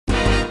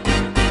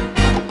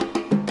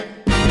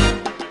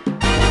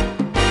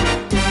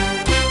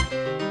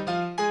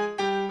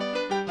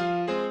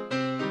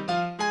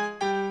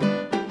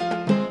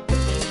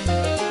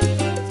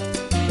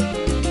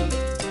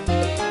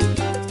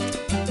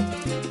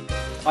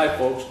Hi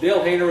folks, Dale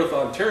Hainer with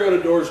Ontario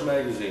to Doors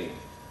magazine.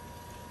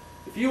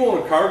 If you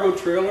own a cargo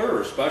trailer,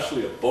 or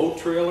especially a boat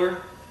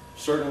trailer,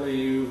 certainly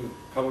you've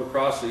come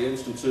across the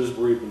instances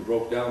where you've been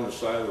broke down the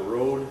side of the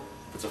road.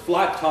 If it's a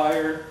flat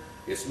tire,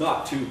 it's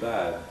not too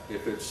bad.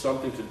 If it's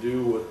something to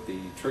do with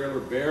the trailer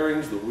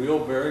bearings, the wheel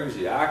bearings,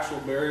 the axle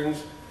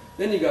bearings,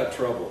 then you got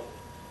trouble.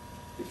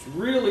 It's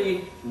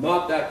really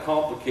not that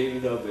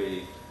complicated of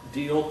a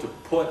deal to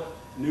put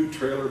new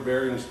trailer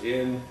bearings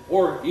in,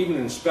 or even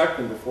inspect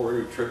them before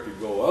every trip you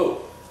go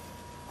out.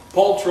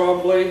 Paul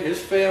Tremblay,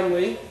 his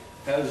family,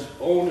 has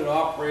owned and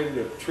operated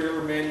a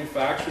trailer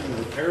manufacturing and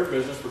repair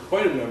business for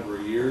quite a number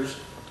of years.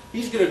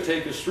 He's going to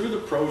take us through the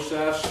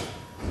process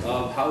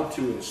of how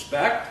to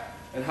inspect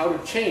and how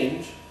to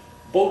change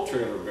boat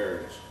trailer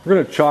bearings. We're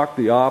going to chock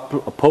the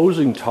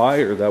opposing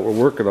tire that we're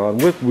working on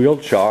with wheel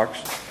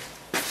chocks,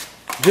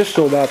 just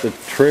so that the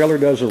trailer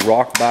doesn't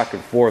rock back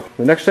and forth.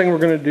 The next thing we're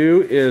going to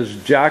do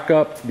is jack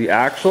up the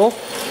axle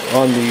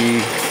on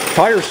the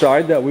tire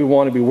side that we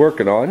want to be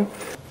working on.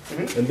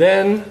 And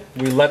then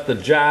we let the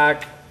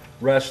jack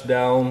rest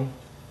down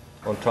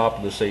on top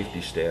of the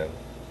safety stand.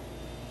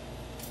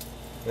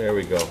 There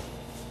we go.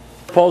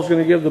 Paul's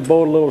going to give the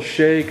boat a little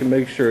shake and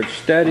make sure it's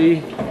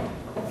steady.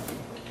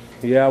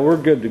 Yeah, we're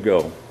good to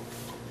go.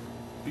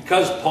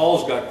 Because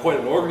Paul's got quite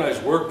an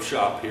organized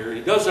workshop here,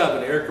 he does have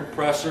an air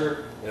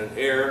compressor and an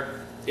air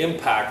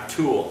impact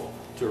tool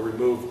to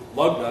remove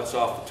lug nuts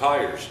off the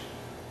tires.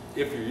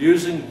 If you're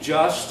using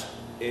just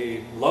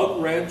a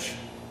lug wrench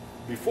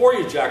before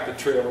you jack the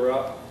trailer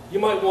up, you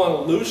might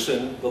want to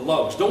loosen the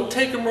lugs. Don't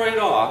take them right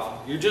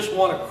off, you just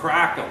want to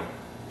crack them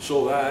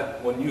so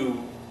that when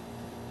you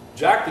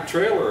jack the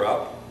trailer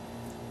up,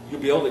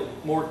 you'll be able to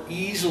more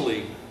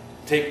easily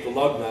take the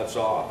lug nuts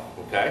off,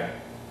 okay?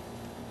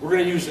 We're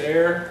going to use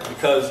air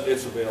because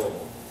it's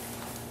available.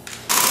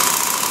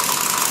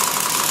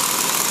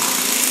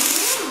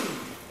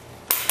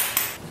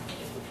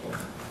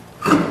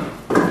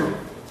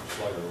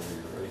 Slide it over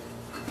here, ready?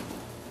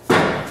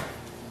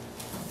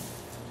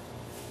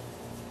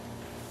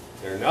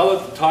 There, now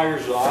that the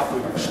tire's off,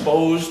 we've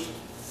exposed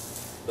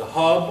the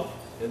hub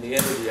and the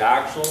end of the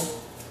axle.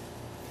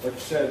 Like I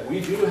said,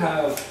 we do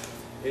have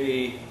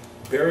a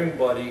bearing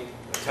buddy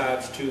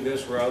attached to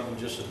this rather than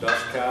just a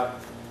dust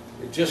cap.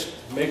 It just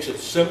makes it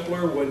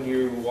simpler when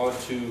you want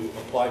to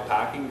apply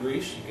packing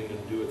grease. You can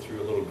do it through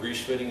a little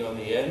grease fitting on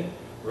the end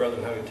rather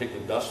than having to take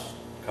the dust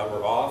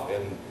cover off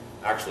and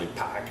actually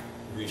pack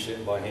grease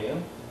in by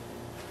hand.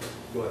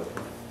 Go ahead.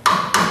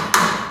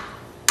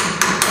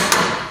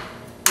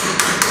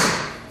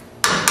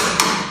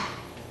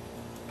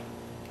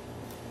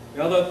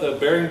 Now that the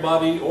bearing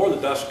body or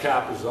the dust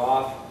cap is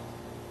off,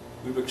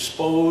 we've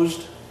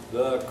exposed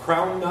the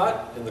crown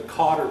nut and the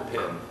cotter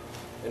pin.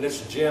 And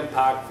it's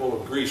jam-packed full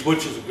of grease,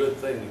 which is a good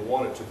thing. You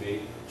want it to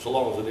be, so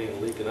long as it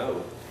ain't leaking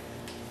out.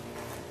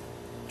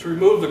 To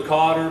remove the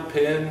cotter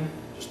pin,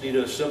 just need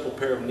a simple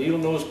pair of needle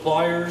nose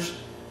pliers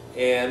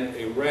and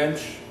a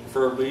wrench,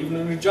 preferably even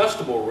an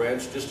adjustable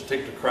wrench, just to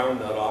take the crown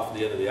nut off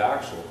the end of the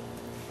axle.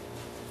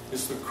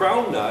 It's the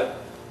crown nut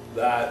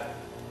that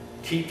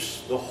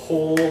keeps the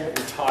whole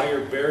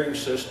entire bearing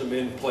system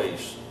in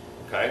place.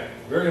 Okay?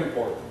 Very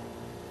important.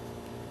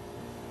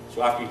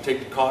 So after you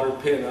take the cotter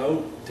pin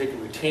out, take a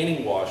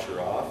retaining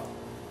washer off,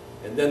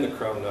 and then the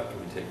crown nut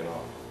can be taken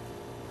off.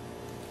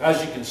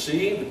 As you can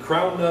see, the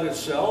crown nut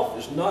itself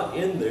is not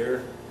in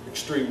there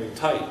extremely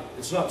tight.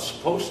 It's not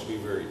supposed to be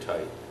very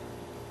tight.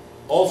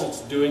 All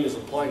it's doing is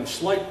applying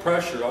slight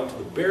pressure onto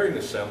the bearing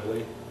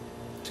assembly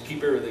to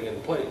keep everything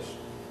in place.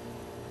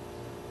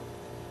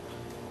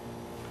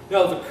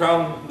 Now that the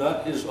crown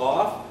nut is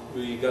off,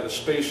 we got a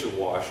spacer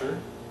washer.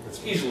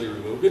 It's easily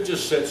removed. It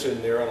just sits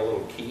in there on a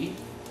little key.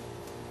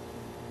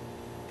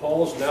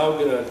 Paul's now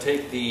going to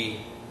take the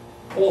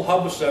whole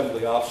hub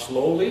assembly off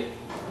slowly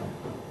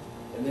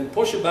and then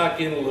push it back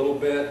in a little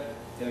bit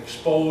and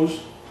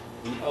expose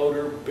the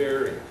outer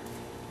bearing.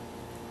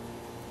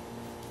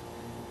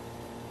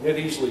 And it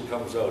easily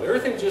comes out.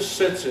 Everything just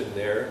sits in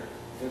there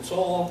and it's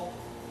all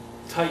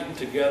tightened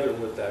together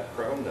with that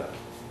crown nut.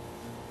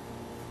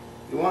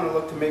 You want to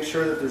look to make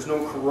sure that there's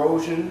no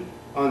corrosion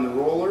on the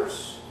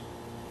rollers,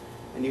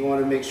 and you want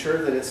to make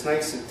sure that it's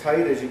nice and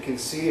tight. As you can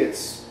see,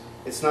 it's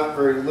not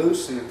very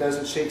loose and it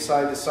doesn't shake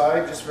side to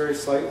side, just very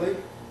slightly.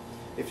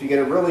 If you get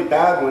a really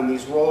bad one,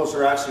 these rollers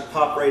are actually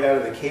pop right out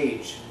of the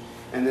cage.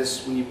 And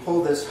this, when you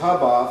pull this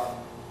hub off,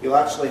 you'll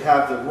actually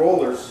have the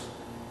rollers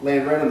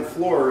laying right on the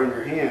floor or in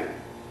your hand.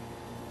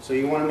 So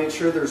you want to make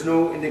sure there's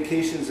no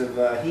indications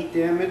of heat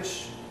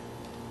damage.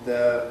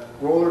 The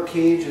roller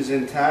cage is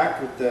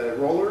intact with the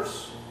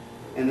rollers,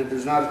 and that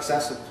there's not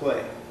excessive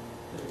play.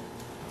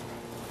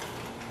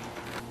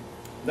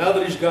 Now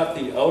that he's got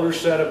the outer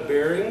set of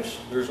bearings,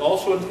 there's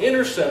also an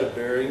inner set of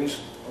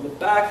bearings on the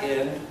back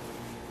end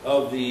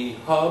of the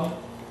hub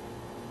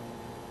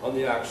on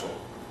the axle.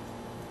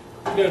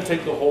 I'm going to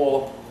take the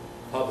whole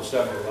hub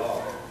assembly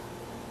off.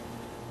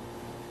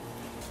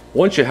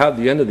 Once you have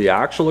the end of the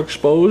axle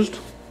exposed,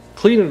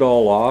 clean it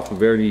all off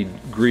of any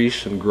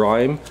grease and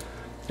grime,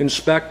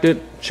 inspect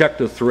it, check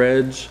the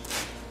threads,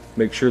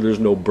 Make sure there's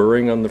no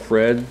burring on the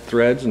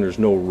threads and there's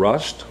no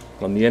rust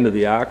on the end of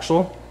the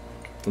axle.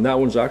 And that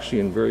one's actually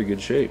in very good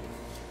shape.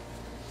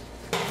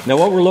 Now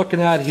what we're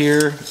looking at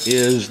here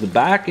is the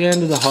back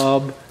end of the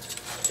hub,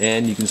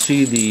 and you can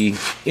see the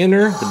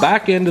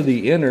back end of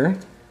the inner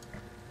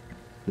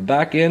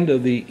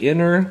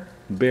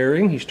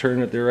bearing. He's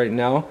turning it there right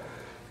now.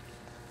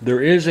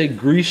 There is a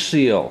grease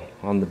seal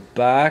on the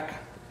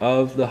back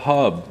of the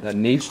hub that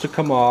needs to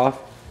come off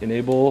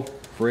to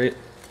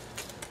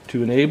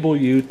enable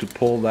you to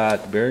pull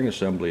that bearing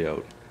assembly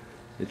out.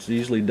 It's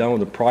easily done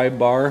with a pry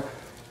bar.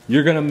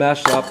 You're going to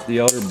mess up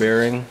the outer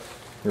bearing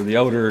or the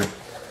outer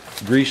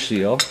grease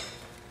seal.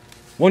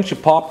 Once you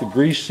pop the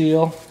grease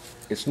seal,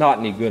 it's not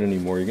any good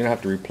anymore. You're going to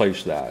have to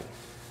replace that.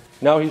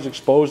 Now he's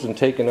exposed and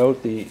taken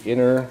out the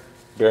inner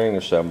bearing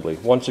assembly.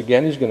 Once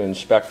again, he's going to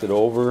inspect it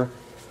over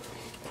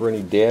for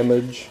any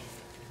damage,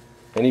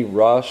 any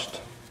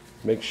rust,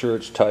 make sure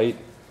it's tight,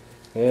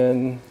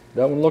 and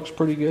that one looks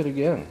pretty good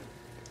again.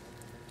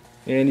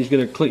 And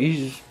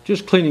he's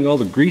just cleaning all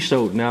the grease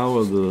out now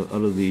out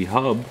of the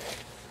hub,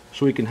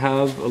 so we can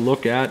have a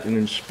look at and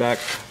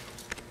inspect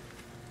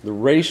the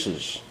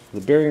races,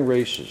 the bearing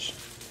races.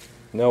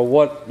 Now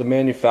what the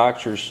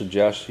manufacturers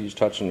suggest, he's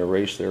touching the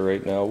race there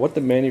right now, what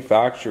the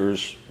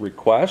manufacturers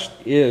request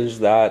is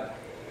that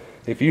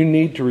if you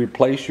need to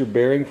replace your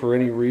bearing for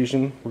any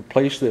reason,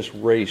 replace this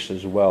race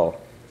as well.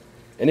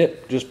 And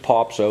it just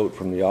pops out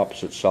from the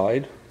opposite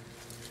side.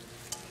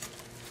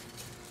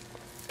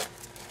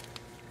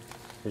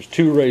 There's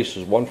two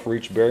races, one for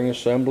each bearing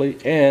assembly,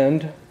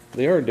 and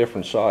they are a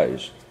different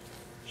size.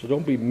 So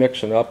don't be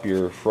mixing up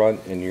your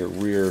front and your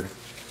rear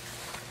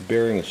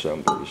bearing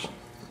assemblies.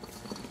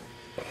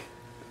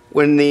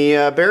 When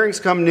the bearings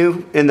come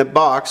new in the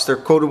box, they're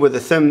coated with a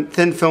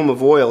thin film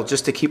of oil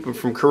just to keep them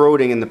from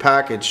corroding in the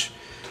package.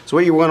 So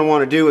what you're going to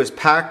want to do is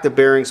pack the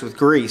bearings with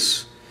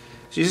grease.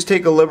 So you just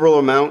take a liberal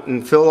amount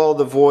and fill all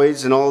the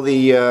voids and all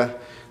the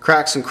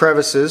cracks and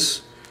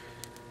crevices.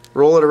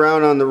 Roll it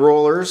around on the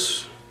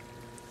rollers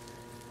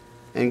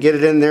and get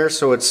it in there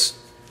so it's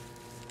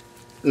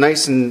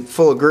nice and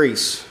full of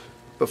grease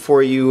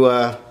before you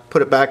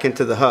put it back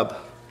into the hub.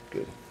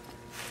 Good.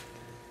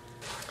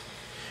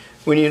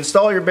 When you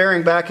install your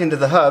bearing back into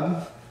the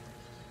hub,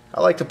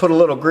 I like to put a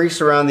little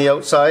grease around the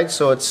outside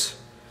so it's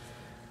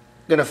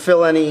going to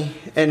fill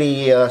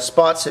any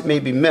spots that may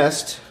be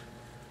missed.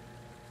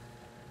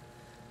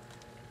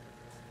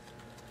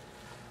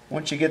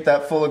 Once you get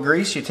that full of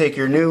grease, you take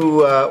your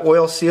new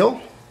oil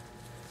seal.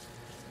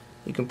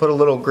 You can put a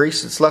little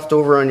grease that's left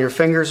over on your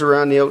fingers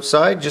around the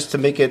outside just to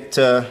make it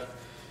go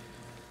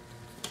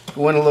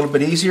in a little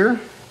bit easier.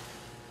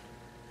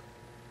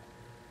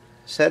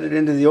 Set it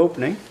into the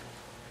opening.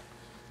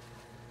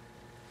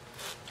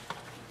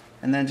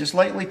 And then just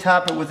lightly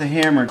tap it with a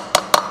hammer.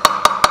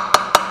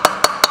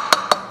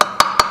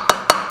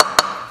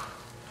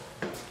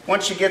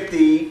 Once you get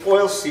the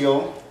oil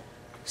seal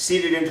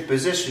seated into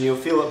position, you'll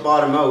feel it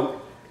bottom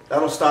out.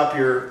 That'll stop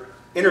your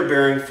inner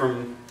bearing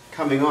from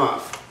coming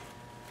off.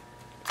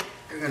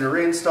 You're going to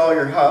reinstall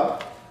your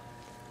hub.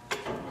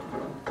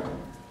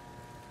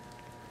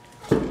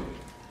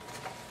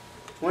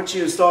 Once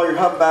you install your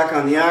hub back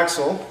on the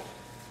axle,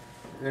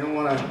 you're going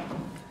to want to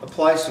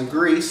apply some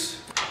grease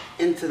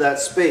into that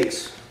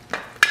space.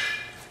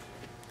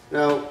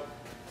 Now,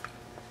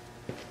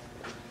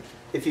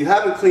 if you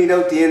haven't cleaned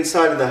out the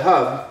inside of the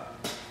hub,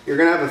 you're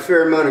going to have a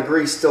fair amount of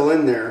grease still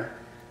in there,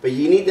 but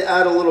you need to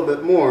add a little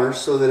bit more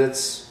so that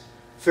it's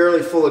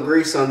fairly full of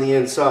grease on the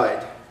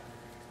inside.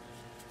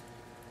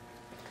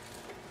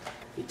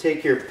 You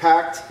take your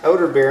packed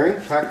outer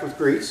bearing, packed with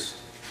grease,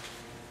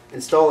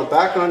 install it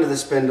back onto the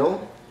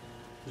spindle.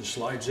 Just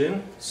slides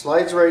in?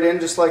 Slides right in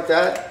just like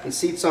that and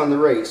seats on the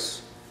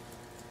race.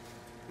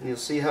 And you'll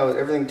see how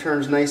everything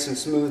turns nice and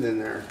smooth in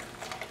there.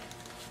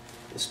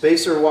 The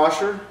spacer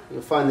washer,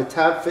 you'll find the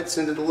tab fits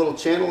into the little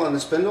channel on the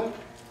spindle.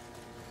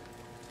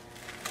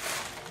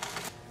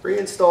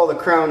 Reinstall the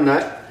crown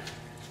nut.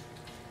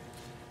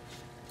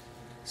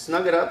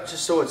 Snug it up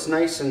just so it's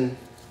nice and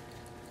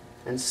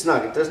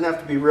snug. It doesn't have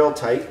to be real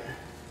tight.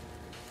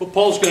 What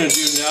Paul's going to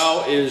do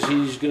now is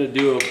he's going to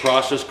do a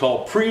process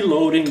called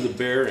preloading the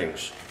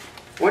bearings.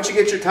 Once you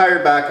get your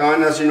tire back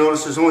on, as you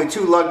notice there's only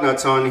two lug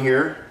nuts on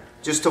here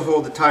just to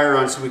hold the tire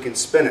on so we can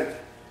spin it.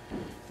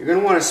 You're going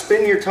to want to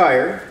spin your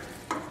tire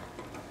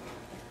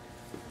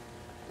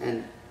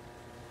and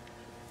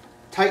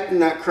tighten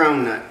that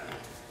crown nut.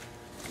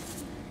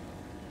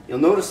 You'll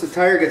notice the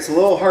tire gets a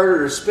little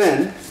harder to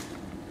spin,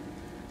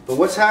 but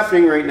what's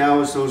happening right now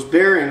is those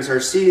bearings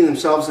are seating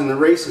themselves in the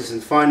races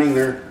and finding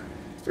their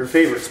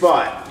favorite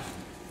spot.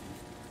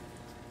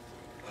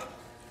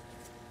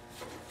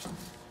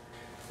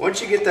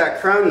 Once you get that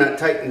crown nut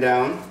tightened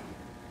down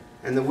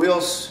and the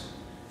wheel's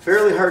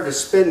fairly hard to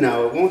spin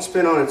now, it won't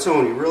spin on its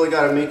own, you really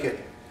got to make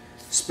it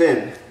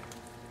spin.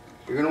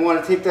 You're going to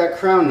want to take that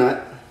crown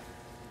nut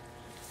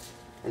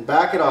and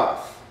back it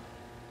off.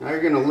 Now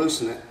you're going to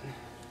loosen it.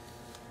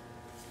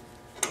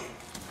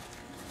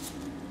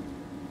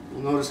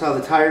 You'll notice how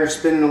the tire is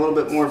spinning a little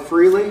bit more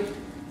freely.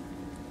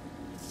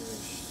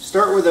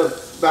 Start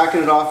with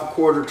backing it off a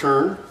quarter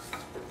turn.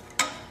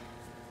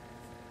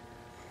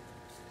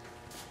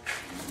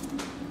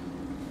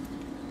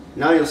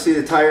 Now you'll see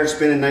the tire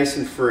spinning nice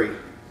and free.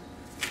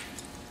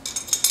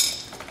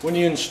 When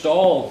you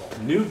install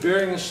new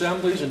bearing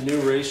assemblies and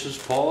new races,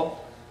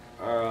 Paul,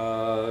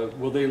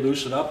 will they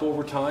loosen up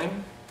over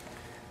time?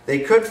 They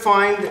could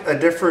find a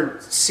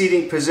different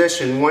seating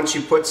position once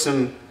you put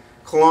some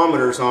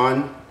kilometers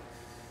on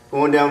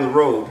going down the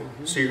road.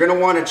 So you're going to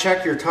want to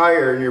check your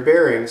tire and your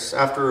bearings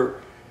after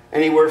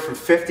anywhere from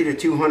 50 to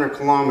 200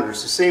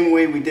 kilometers, the same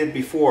way we did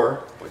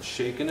before. By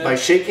shaking it? By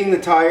shaking the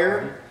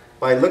tire,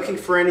 by looking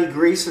for any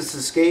grease that's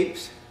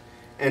escaped,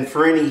 and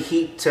for any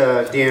heat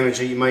damage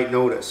that you might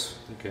notice.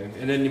 Okay,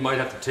 and then you might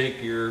have to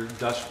take your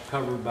dust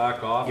cover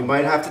back off. You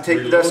might have to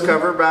take the dust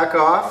cover back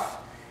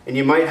off, and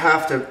you might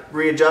have to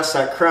readjust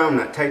that crown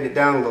nut, tighten it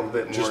down a little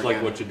bit more. Just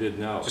like what you did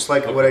now. Just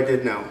like what I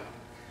did now.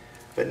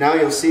 But now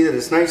you'll see that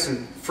it's nice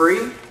and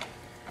free,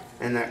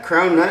 and that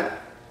crown nut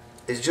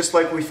is just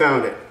like we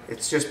found it.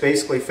 It's just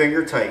basically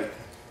finger tight.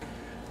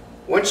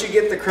 Once you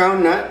get the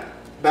crown nut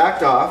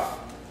backed off,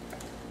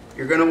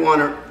 you're going to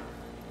want to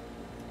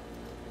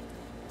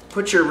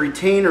put your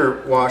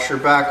retainer washer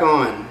back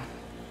on.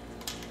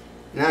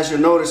 And as you'll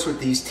notice with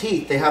these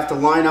teeth, they have to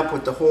line up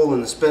with the hole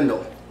in the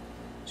spindle.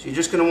 So you're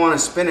just going to want to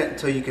spin it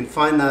until you can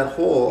find that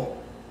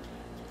hole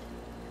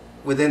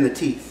within the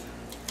teeth.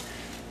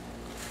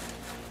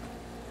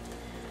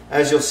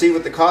 As you'll see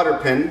with the cotter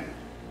pin,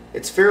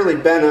 it's fairly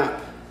bent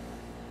up.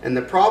 And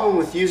the problem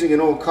with using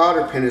an old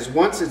cotter pin is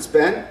once it's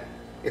bent,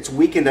 it's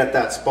weakened at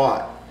that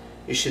spot.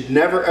 You should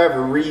never ever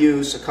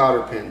reuse a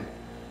cotter pin.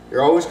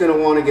 You're always going to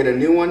want to get a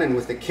new one, and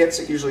with the kits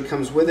it usually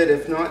comes with it.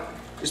 If not,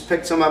 just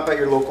pick some up at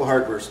your local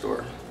hardware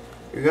store.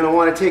 You're going to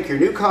want to take your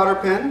new cotter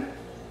pin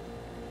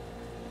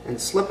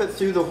and slip it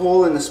through the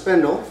hole in the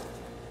spindle.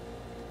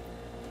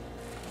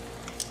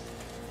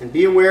 And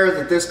be aware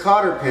that this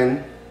cotter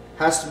pin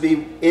has to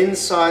be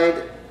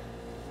inside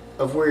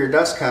of where your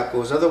dust cap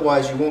goes,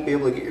 otherwise you won't be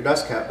able to get your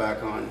dust cap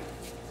back on.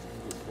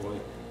 Good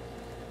point.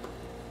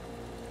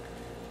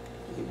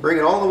 You bring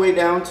it all the way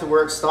down to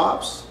where it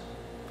stops,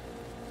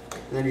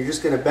 and then you're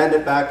just going to bend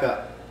it back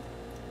up.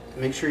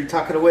 Make sure you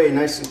tuck it away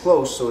nice and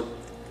close so it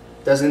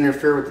doesn't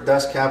interfere with the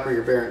dust cap or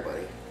your bearing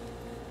buddy.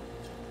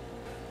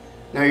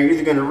 Now you're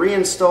either going to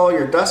reinstall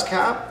your dust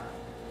cap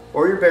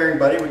or your bearing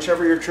buddy,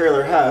 whichever your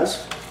trailer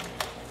has.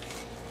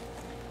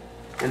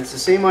 And it's the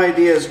same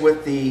idea as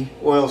with the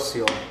oil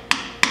seal.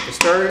 To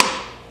start it,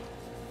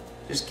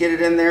 just get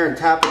it in there and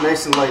tap it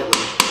nice and lightly.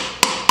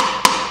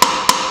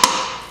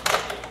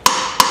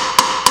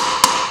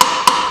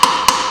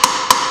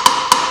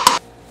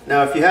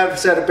 Now if you have a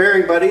set of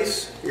bearing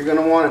buddies, you're going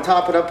to want to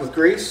top it up with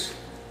grease.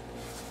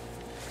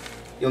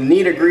 You'll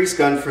need a grease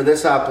gun for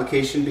this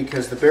application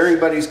because the bearing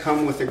buddies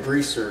come with a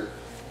greaser.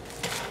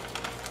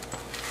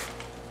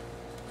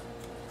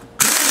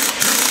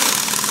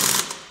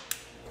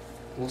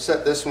 We'll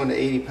set this one to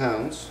 80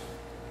 pounds.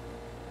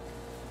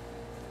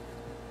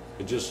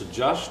 It just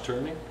adjusts,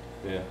 turning?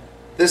 Yeah.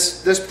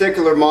 This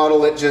particular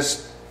model, it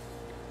just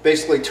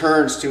basically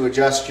turns to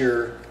adjust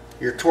your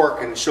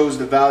torque and shows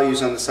the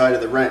values on the side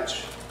of the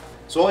wrench.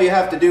 So all you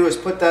have to do is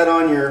put that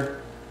on your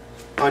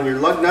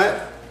lug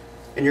nut,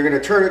 and you're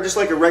going to turn it just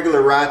like a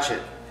regular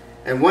ratchet.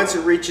 And once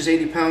it reaches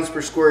 80 pounds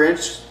per square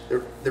inch,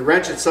 the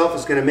wrench itself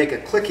is going to make a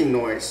clicking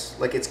noise,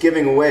 like it's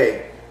giving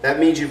away. That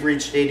means you've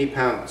reached 80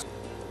 pounds.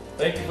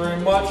 Thank you very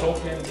much.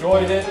 Hope you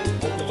enjoyed it.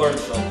 Hope you learned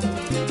something.